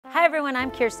Hi everyone,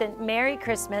 I'm Kirsten. Merry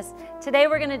Christmas. Today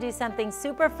we're gonna do something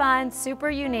super fun, super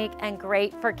unique, and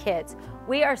great for kids.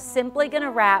 We are simply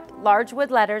gonna wrap large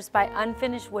wood letters by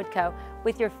Unfinished Wood Co.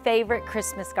 with your favorite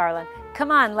Christmas garland.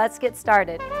 Come on, let's get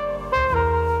started.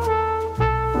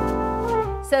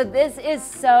 So this is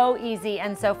so easy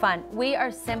and so fun. We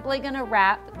are simply gonna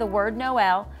wrap the word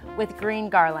Noel with green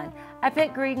garland. I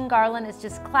picked green garland. It's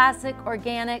just classic,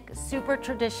 organic, super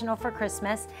traditional for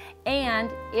Christmas, and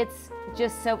it's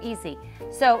just so easy.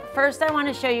 So first I want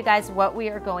to show you guys what we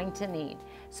are going to need.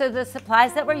 So the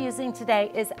supplies that we're using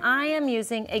today is I am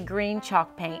using a green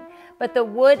chalk paint, but the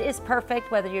wood is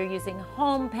perfect whether you're using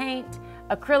home paint,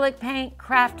 acrylic paint,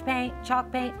 craft paint,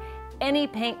 chalk paint, any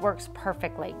paint works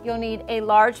perfectly. You'll need a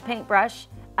large paintbrush,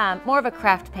 more of a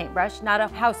craft paintbrush, not a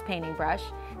house painting brush.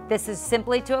 This is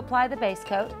simply to apply the base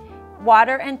coat.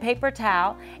 Water and paper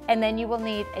towel, and then you will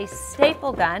need a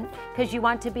staple gun because you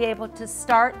want to be able to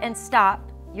start and stop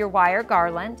your wire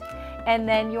garland. And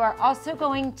then you are also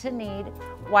going to need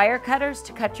wire cutters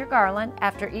to cut your garland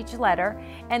after each letter,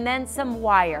 and then some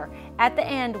wire. At the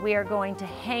end, we are going to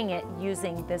hang it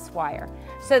using this wire.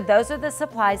 So those are the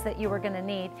supplies that you are going to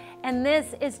need, and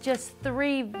this is just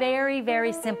 3 very,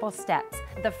 very simple steps.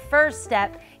 The first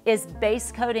step is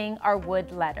base coating our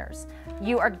wood letters.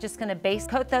 You are just going to base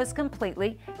coat those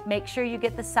completely. Make sure you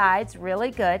get the sides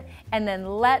really good, and then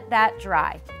let that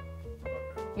dry.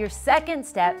 Your second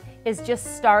step is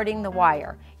just starting the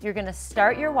wire. You're going to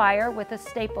start your wire with a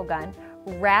staple gun,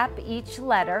 wrap each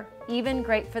letter, even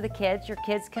great for the kids. Your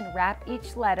kids can wrap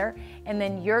each letter, and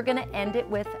then you're going to end it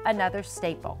with another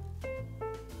staple.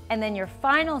 And then your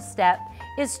final step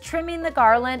is trimming the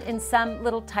garland in some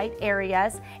little tight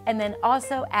areas, and then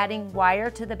also adding wire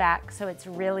to the back so it's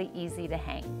really easy to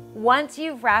hang. Once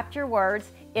you've wrapped your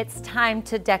words, it's time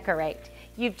to decorate.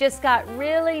 You've just got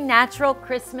really natural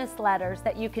Christmas letters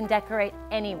that you can decorate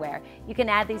anywhere. You can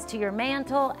add these to your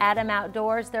mantle, add them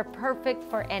outdoors. They're perfect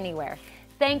for anywhere.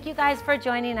 Thank you guys for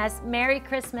joining us. Merry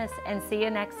Christmas and see you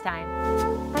next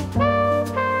time.